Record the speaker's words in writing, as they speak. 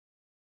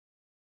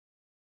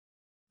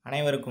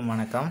அனைவருக்கும்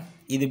வணக்கம்.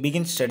 இது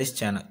பிகின் ஸ்டடிஸ்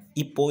சேனல்.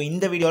 இப்போது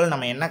இந்த வீடியோவில்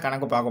நம்ம என்ன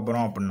கணக்கு பார்க்க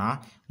போகிறோம் அப்படின்னா,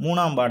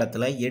 3ஆம்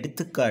பாடத்தில்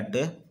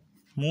எடுத்துக்காட்டு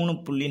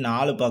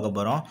 3.4 பார்க்க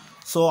போகிறோம்.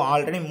 ஸோ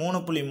ஆல்ரெடி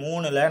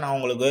 3.3ல் நான்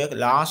உங்களுக்கு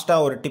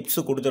லாஸ்ட்டாக ஒரு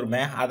டிப்ஸு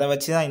கொடுத்துருப்பேன். அதை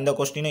வச்சு தான் இந்த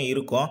கொஸ்டினும்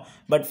இருக்கும்.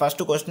 பட்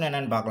ஃபஸ்ட்டு கொஸ்டின்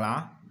என்னென்னு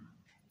பார்க்கலாம்.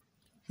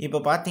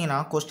 இப்போ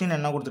பார்த்தீங்கன்னா கொஸ்டின்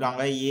என்ன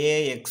கொடுத்துருக்காங்க,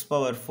 ax⁴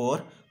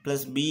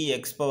 +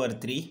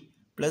 bx⁴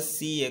 +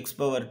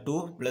 cx⁴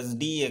 +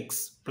 dx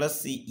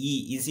 + e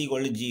 =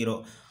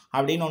 0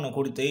 அப்படின்னு ஒன்று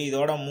கொடுத்து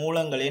இதோட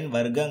மூலங்களின்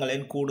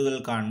வர்க்கங்களின்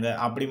கூடுதல் காண்க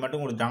அப்படி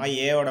மட்டும் கொடுத்தாங்க.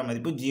 ஏவோட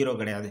மதிப்பு 0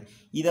 கிடையாது.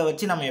 இதை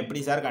வச்சு நம்ம எப்படி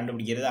சார்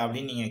கண்டுபிடிக்கிறது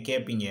அப்படின்னு நீங்கள்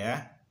கேட்பீங்க.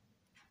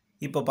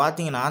 இப்போ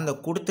பார்த்தீங்கன்னா அந்த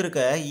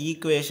கொடுத்துருக்க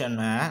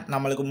ஈக்குவேஷனை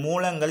நம்மளுக்கு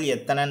மூலங்கள்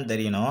எத்தனைன்னு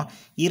தெரியணும்.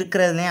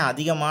 இருக்கிறதுலே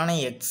அதிகமான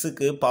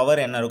எக்ஸுக்கு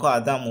பவர் என்ன இருக்கோ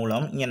அதுதான்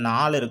மூலம். இங்கே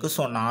 4 இருக்குது.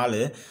 ஸோ 4.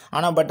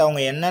 ஆனால் பட்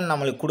அவங்க என்னன்னு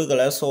நம்மளுக்கு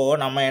கொடுக்கல. ஸோ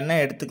நம்ம என்ன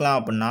எடுத்துக்கலாம்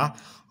அப்படின்னா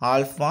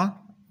alpha,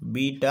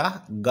 beta,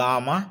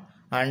 gamma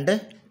and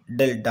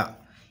delta.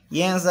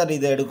 ஏன் சார்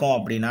இது எடுக்கும்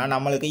அப்படின்னா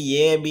நம்மளுக்கு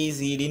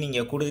ஏபிசிடி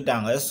நீங்கள்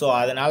கொடுத்துட்டாங்க. ஸோ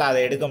அதனால் அதை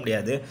எடுக்க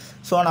முடியாது.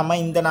 ஸோ நம்ம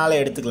இந்த நாளை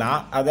எடுத்துக்கலாம்.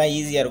 அதுதான்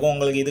ஈஸியாக இருக்கும்.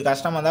 உங்களுக்கு இது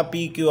கஷ்டமாக தான்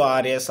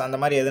PQRS அந்த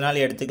மாதிரி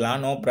எதுனாலும்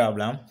எடுத்துக்கலாம், நோ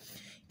ப்ராப்ளம்.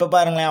 இப்போ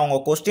பாருங்களேன்,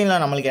 அவங்க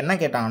கொஸ்டினில் நம்மளுக்கு என்ன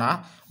கேட்டாங்கன்னா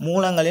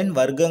மூலங்களின்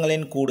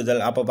வர்க்கங்களின்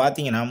கூடுதல். அப்போ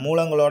பார்த்தீங்கன்னா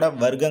மூலங்களோட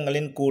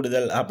வர்க்கங்களின்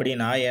கூடுதல்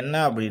அப்படின்னா என்ன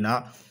அப்படின்னா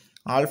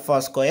α²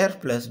 +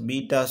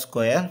 β² +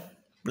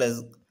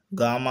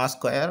 γ²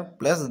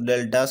 +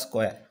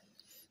 δ².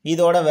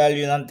 இதோட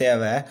வேல்யூ தான்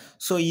தேவை.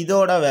 ஸோ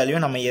இதோட வேல்யூ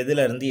நம்ம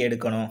எதுலேருந்து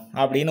எடுக்கணும்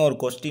அப்படின்னு ஒரு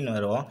கொஸ்டின்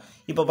வரும்.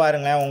 இப்போ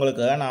பாருங்கள்,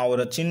 உங்களுக்கு நான்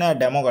ஒரு சின்ன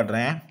டெமோ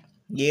காட்டுறேன்.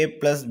 a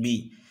 + b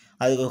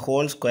அதுக்கு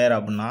ஹோல் ஸ்கொயர்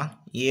அப்படின்னா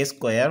a²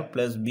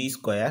 + b²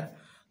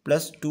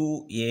 +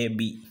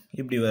 2ab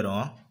இப்படி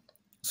வரும்.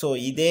 ஸோ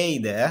இதை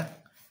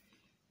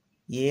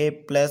a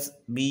 +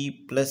 b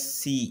 +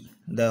 c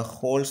the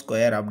whole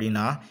square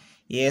அப்படின்னா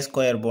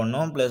a²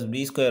 போடணும் +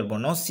 b²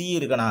 போடணும். c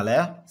இருக்கனால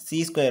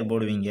c²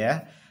 போடுவீங்க.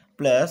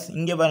 ப்ளஸ்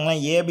இங்கே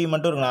பாருங்களேன், ஏபி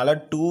மட்டும் இருக்கனால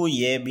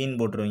 2abன்னு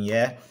போட்டுருவீங்க.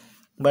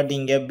 பட்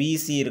இங்கே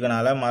பிசி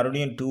இருக்கனால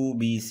மறுபடியும்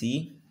 2bc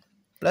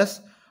ப்ளஸ்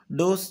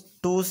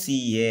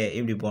 2ca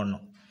இப்படி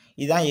போடணும்.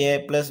 இதுதான் a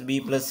 + b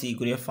 + c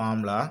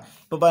ஃபார்முலா.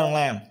 இப்போ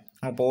பாருங்களேன்,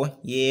 அப்போது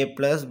a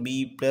 + b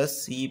 +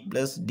 c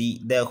 + d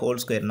the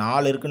whole square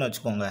 4 இருக்குதுன்னு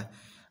வச்சுக்கோங்க.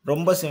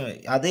 ரொம்ப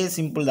அதே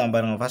சிம்பிள் தான்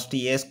பாருங்கள்.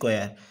 First a²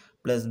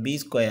 + b²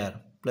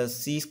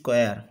 + c²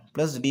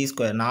 +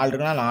 d². 4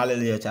 இருக்குன்னா 4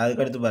 எழுதியாச்சு.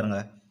 அதுக்கடுத்து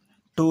பாருங்கள்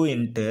 2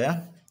 இன்ட்டு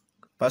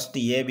ஃபஸ்ட்டு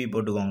ஏபி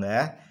போட்டுக்கோங்க.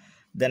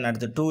 தென்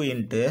அடுத்து 2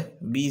 இன்ட்டு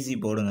பிசி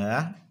போடுங்க.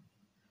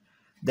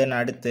 தென்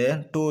அடுத்து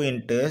 2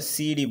 இன்ட்டு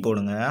சிடி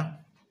போடுங்க.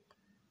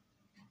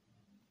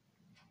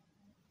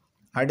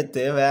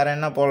 அடுத்து வேறு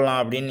என்ன போடலாம்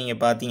அப்படின்னு நீங்கள்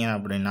பார்த்தீங்க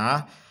அப்படின்னா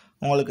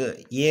உங்களுக்கு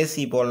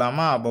ஏசி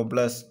போடலாமா? அப்போ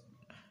ப்ளஸ்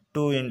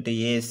 2 இன்ட்டு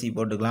ஏசி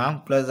போட்டுக்கலாம்.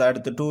 ப்ளஸ்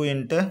அடுத்து 2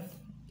 இன்ட்டு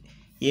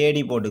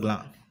ஏடி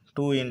போட்டுக்கலாம்.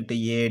 2 இன்ட்டு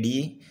ஏடி.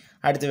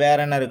 அடுத்து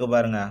வேறு என்ன இருக்குது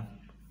பாருங்கள்,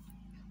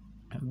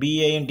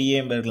 பிஐயும்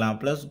டிஐயும் இருக்கலாம்.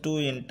 ப்ளஸ் 2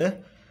 இன்ட்டு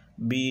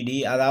பிடி.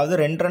 அதாவது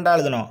 2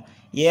 எழுதணும்.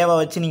 ஏவை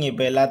வச்சு நீங்கள்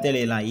இப்போ எல்லாத்தையும்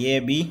எழுதலாம்.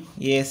 ஏபி,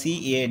 ஏசி,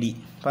 ஏடி.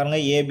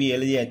 பாருங்கள், ஏபி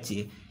எழுதியாச்சு,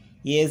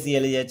 ஏசி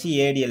எழுதியாச்சு,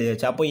 ஏடி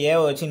எழுதியாச்சு. அப்போ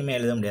ஏவை வச்சு இனிமேல்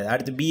எழுத முடியாது.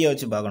 அடுத்து பியை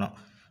வச்சு பார்க்கணும்.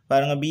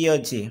 பாருங்கள், பியை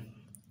வச்சு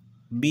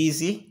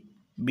பிசி,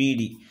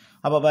 பிடி.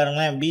 அப்போ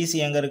பாருங்களேன், பிசி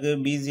எங்கே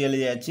இருக்குது? பிசி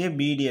எழுதியாச்சு,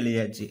 பிடி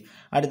எழுதியாச்சு.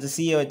 அடுத்து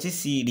சியை வச்சு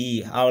சிடி.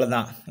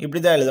 அவ்வளோதான்.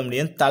 இப்படி தான் எழுத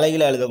முடியும்,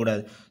 தலைகளாக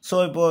எழுதக்கூடாது. ஸோ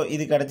இப்போது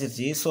இது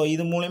கிடச்சிருச்சு. ஸோ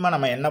இது மூலிமா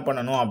நம்ம என்ன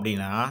பண்ணணும்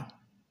அப்படின்னா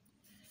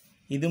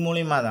இது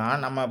மூலிமா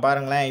தான் நம்ம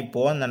பாருங்களேன்,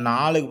 இப்போது இந்த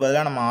 4க்கு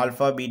பதிலாக நம்ம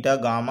ஆல்ஃபா, பீட்டா,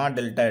 காமா,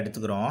 டெல்டா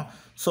எடுத்துக்கிறோம்.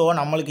 ஸோ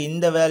நம்மளுக்கு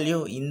இந்த வேல்யூ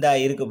இந்த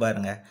இருக்குது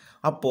பாருங்கள்.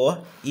 அப்போது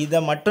இதை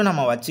மட்டும்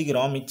நம்ம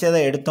வச்சுக்கிறோம். மிச்சதை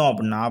எடுத்தோம்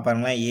அப்படின்னா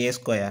பாருங்களேன், a²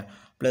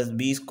 +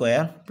 b²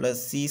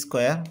 +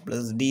 c²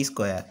 + d²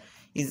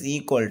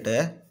 =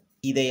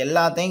 இதை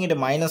எல்லாத்தையும் கிட்ட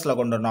மைனஸில்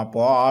கொண்டு வரணும்.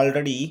 அப்போது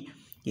already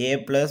a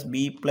 +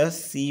 b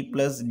 + c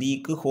 +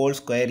 dக்கு whole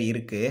square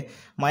இருக்குது.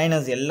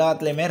 மைனஸ்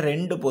எல்லாத்துலேயுமே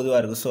 2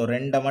 பொதுவாக இருக்குது. ஸோ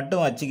 2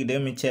 மட்டும்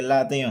வச்சுக்கிட்டு மிச்சம்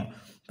எல்லாத்தையும்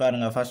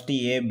பாருங்கள். ஃபஸ்ட்டு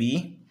ஏபி,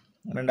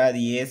 ரெண்டாவது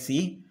ஏசி,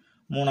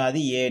 மூணாவது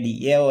ஏடி.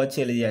 ஏவை வச்சு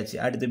எழுதியாச்சு.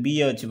 அடுத்து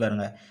பியை வச்சு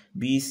பாருங்கள்,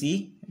 பிசி,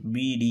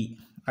 பிடி.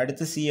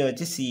 அடுத்து சியை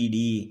வச்சு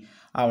சிடி.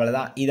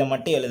 அவ்வளோதான். இதை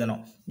மட்டும்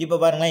எழுதணும். இப்போ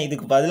பாருங்கள்,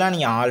 இதுக்கு பதிலாக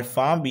நீங்கள்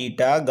ஆல்ஃபா,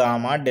 பீட்டா,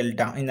 காமா,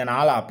 டெல்டா இந்த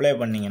 4 அப்ளை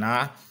பண்ணிங்கன்னா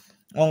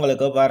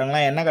உங்களுக்கு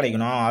பாருங்களேன் என்ன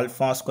கிடைக்கணும், α²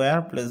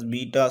 +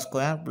 β²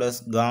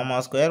 +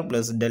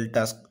 γ² +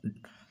 டெல்டா.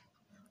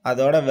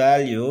 அதோட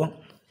value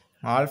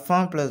alpha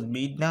 +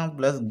 beta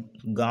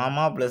 +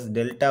 gamma +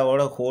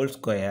 டெல்டாவோட whole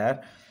square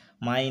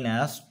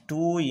minus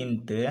 2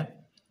 into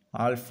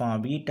alpha,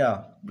 beta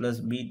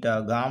 + beta,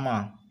 gamma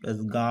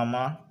 +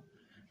 gamma,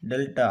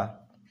 delta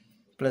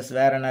plus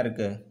வேறு என்ன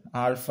இருக்குது,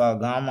 alpha,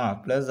 gamma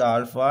 +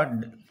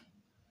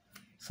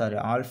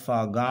 alpha,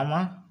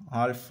 gamma,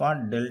 alpha,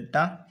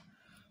 delta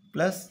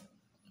plus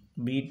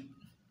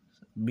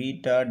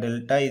beta,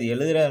 delta. இது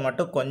எழுதுறது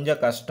மட்டும் கொஞ்சம்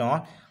கஷ்டம்.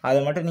 அதை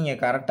மட்டும் நீங்கள்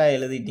கரெக்டாக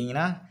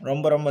எழுதிட்டிங்கன்னா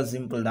ரொம்ப ரொம்ப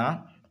சிம்பிள் தான்.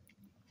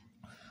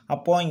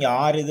 அப்போது இங்கே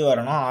 6 இது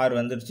வரணும். 6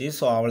 வந்துருச்சு.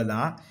 ஸோ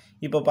அவ்வளோதான்.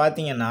 இப்போ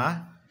பார்த்தீங்கன்னா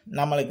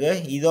நம்மளுக்கு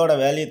இதோட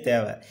வேல்யூ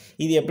தேவை.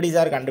 இது எப்படி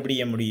சார்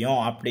கண்டுபிடிக்க முடியும்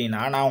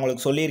அப்படின்னா, நான்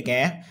உங்களுக்கு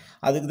சொல்லியிருக்கேன்.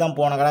 அதுக்கு தான்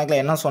போன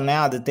கணக்கில் என்ன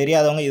சொன்னேன், அது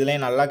தெரியாதவங்க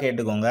இதுலேயும் நல்லா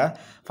கேட்டுக்கோங்க.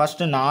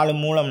 ஃபஸ்ட்டு 4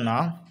 மூலம்னா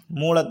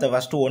மூலத்தை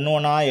ஃபஸ்ட்டு ஒன்று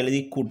ஒன்றா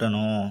எழுதி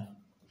கூட்டணும்.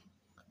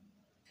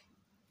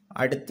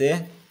 அடுத்து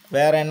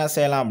வேறு என்ன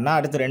செய்யலாம் அப்படின்னா,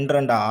 அடுத்து 2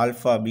 2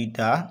 ஆல்ஃபா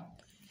பீட்டா.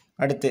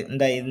 அடுத்து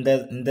இந்த இந்த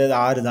இந்த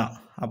 6 தான்.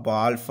 அப்போ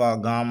alpha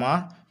gamma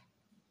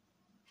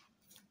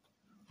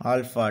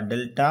alpha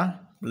delta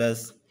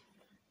plus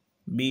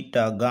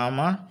beta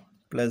gamma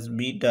plus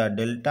beta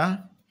delta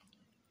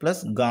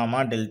plus gamma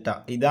delta.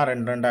 இதான்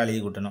 2 2 எழுதி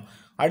கூட்டணும்.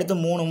 அடுத்து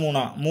 3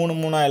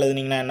 3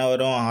 எழுதுனீங்கன்னா என்ன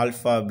வரும்,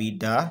 alpha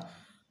beta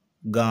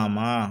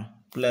gamma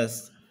plus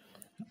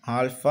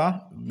alpha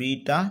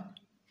beta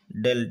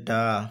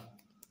delta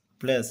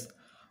plus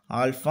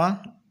alpha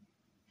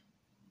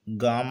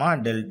gamma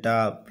delta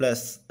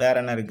plus வேறு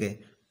என்ன இருக்குது,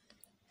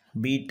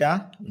 பீட்டா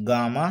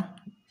காமா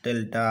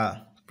டெல்டா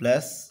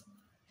ப்ளஸ்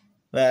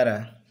வேறு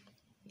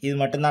இது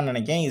மட்டும்தான்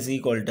நினைக்கிறேன் இஸ்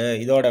ஈக்குவல் டு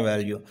இதோட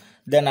வேல்யூ.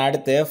 தென்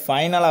அடுத்து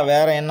ஃபைனலாக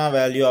வேறு என்ன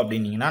வேல்யூ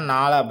அப்படின்னிங்கன்னா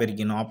 4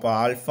 பிரிக்கணும். அப்போ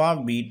ஆல்ஃபா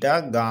பீட்டா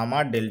காமா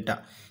டெல்டா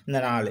இந்த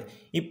 4.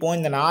 இப்போது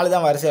இந்த 4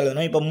 தான் வரிசை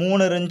எழுதணும். இப்போ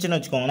 3 இருந்துச்சுன்னு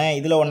வச்சுக்கோங்களேன்,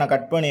 இதில் ஒன்றை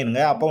கட்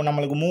பண்ணிடுங்க. அப்போ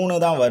நம்மளுக்கு 3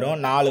 தான் வரும்,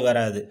 4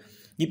 வராது.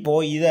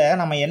 இப்போது இதை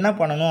நம்ம என்ன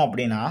பண்ணணும்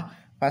அப்படின்னா,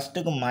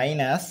 ஃபஸ்ட்டுக்கு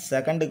மைனஸ்,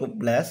 செகண்டுக்கு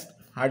ப்ளஸ்,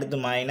 அடுத்து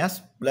மைனஸ்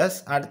ப்ளஸ்,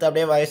 அடுத்து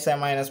அப்படியே வரிசை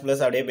மைனஸ்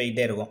ப்ளஸ் அப்படியே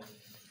போய்கிட்டே இருக்கும்.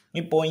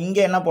 இப்போது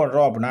இங்கே என்ன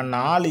பண்ணுறோம் அப்படின்னா,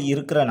 4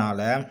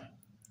 இருக்கிறனால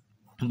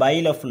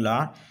பையில்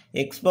ஃபுல்லாக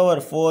எக்ஸ்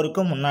பவர்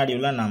 4க்கு முன்னாடி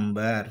உள்ள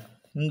நம்பர்,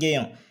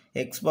 இங்கேயும்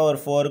எக்ஸ் பவர்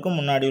 4க்கு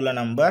முன்னாடி உள்ள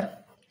நம்பர்,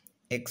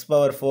 எக்ஸ்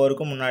பவர்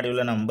 4க்கு முன்னாடி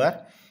உள்ள நம்பர்,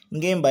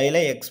 இங்கேயும் பையில்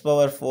எக்ஸ்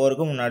பவர்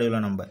 4க்கு முன்னாடி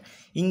உள்ள நம்பர்.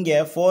 இங்கே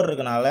 4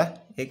 இருக்கனால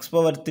எக்ஸ்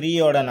பவர்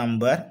 3யோட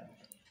நம்பர்,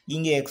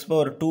 இங்கே X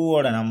power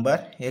 2ஓட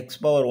number,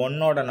 X power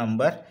 1ஓட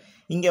number,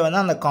 இங்கே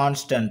வந்து அந்த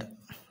கான்ஸ்டன்ட்.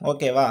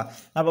 ஓகேவா?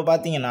 அப்போ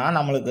பார்த்தீங்கன்னா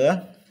நம்மளுக்கு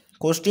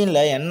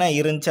கொஸ்டினில் என்ன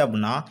இருந்துச்சு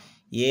அப்படின்னா,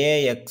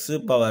 ax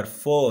power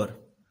 4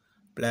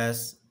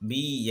 plus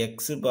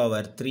px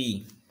power 3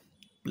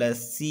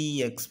 plus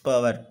CX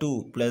power 2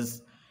 plus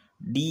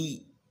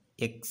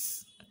dx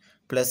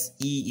plus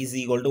E is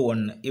equal to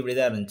 1 இப்படி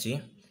தான் இருந்துச்சு.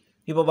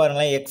 இப்போ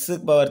பாருங்களேன், எக்ஸு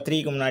பவர்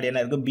 3க்கு முன்னாடி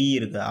என்ன இருக்குது, பி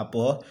இருக்குது.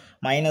 அப்போது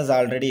மைனஸ்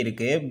ஆல்ரெடி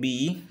இருக்குது, பி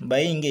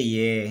பை இங்கே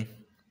ஏ,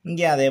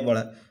 இங்கே அதே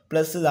போல்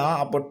ப்ளஸ்ஸு தான்.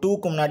 அப்போ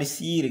 2க்கு முன்னாடி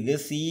சி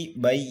இருக்குது, சி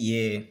பை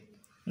ஏ,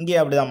 இங்கே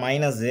அப்படி தான்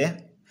மைனஸு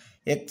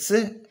எக்ஸு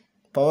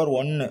பவர்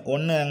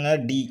 1 அங்கே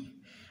டி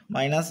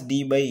மைனஸ்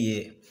டி பை ஏ,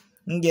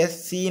 இங்கே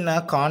சினா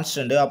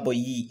கான்ஸ்டன்ட்டு,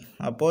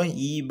 அப்போது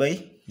இ பை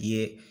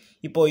ஏ.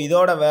 இப்போது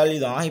இதோட வேல்யூ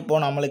தான்.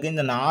 இப்போது நம்மளுக்கு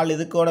இந்த 4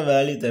 இதுக்கோட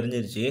வேல்யூ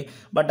தெரிஞ்சிருச்சு.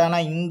 பட்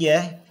ஆனால் இங்கே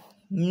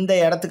இந்த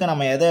இடத்துக்கு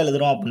நம்ம எதை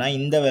எழுதுகிறோம் அப்படின்னா,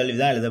 இந்த வேல்யூ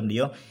தான் எழுத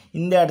முடியும்.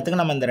 இந்த இடத்துக்கு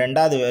நம்ம இந்த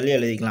 2வது வேல்யூ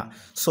எழுதிக்கலாம்.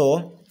 ஸோ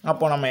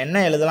அப்போது நம்ம என்ன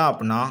எழுதலாம்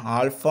அப்படின்னா,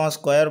 alpha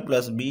square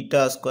plus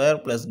beta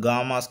square plus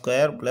gamma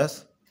square plus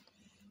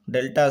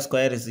delta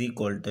square is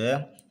equal to,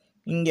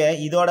 இங்கே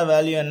இதோட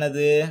வேல்யூ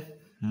என்னது,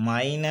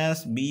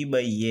 மைனஸ் பி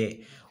பை ஏ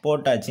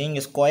போட்டாச்சு.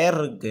 இங்கே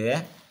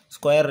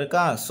ஸ்கொயர்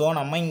இருக்கா, ஸோ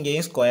நம்ம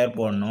இங்கேயும் ஸ்கொயர்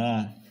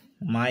போடணும்.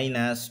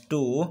 மைனஸ்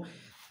 2,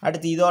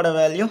 அடுத்து இதோட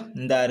வேல்யூ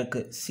இந்த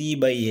இருக்குது, சி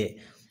பை ஏ.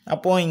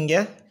 அப்போது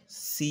இங்கே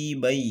சி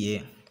பை ஏ.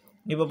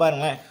 இப்போ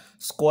பாருங்களேன்,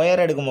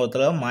 ஸ்கொயர் எடுக்கும்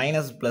போதில்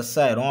மைனஸ் ப்ளஸ்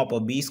ஆயிரும்.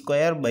 அப்போது B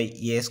square by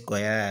A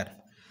square.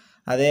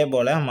 அதே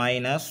போல்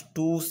மைனஸ்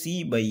 2சி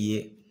பை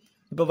ஏ.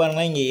 இப்போ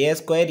பாருங்கள், இங்கே ஏ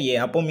ஸ்கொயர் ஏ,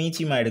 அப்போது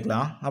மீச்சியமாக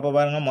எடுக்கலாம். அப்போ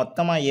பாருங்கள்,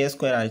 மொத்தமாக ஏ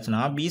ஸ்கொயர்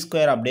ஆயிடுச்சுன்னா பி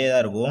ஸ்கொயர் அப்படியே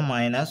தான் இருக்கும்,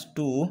 மைனஸ்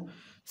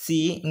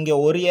 2சி. இங்கே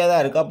ஒரு ஏ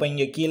தான் இருக்குது, அப்போ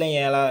இங்கே கீழே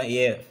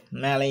ஏ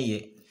மேலே ஏ.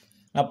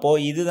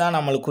 அப்போது இதுதான்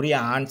நம்மளுக்குரிய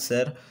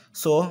ஆன்சர்.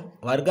 ஸோ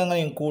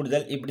வர்க்கங்களின்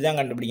கூடுதல் இப்படி தான்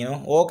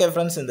கண்டுபிடிக்கணும். ஓகே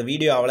ஃப்ரெண்ட்ஸ், இந்த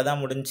வீடியோ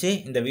அவ்வளோதான் முடிஞ்சு.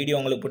 இந்த வீடியோ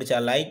உங்களுக்கு பிடிச்சா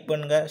லைக்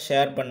பண்ணுங்கள்,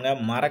 ஷேர்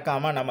பண்ணுங்கள்,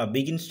 மறக்காமல் நம்ம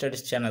பிகின்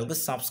ஸ்டடீஸ் சேனலுக்கு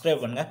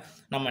சப்ஸ்கிரைப் பண்ணுங்கள்.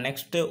 நம்ம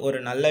நெக்ஸ்ட்டு ஒரு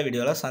நல்ல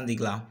வீடியோவில்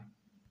சந்திக்கலாம்.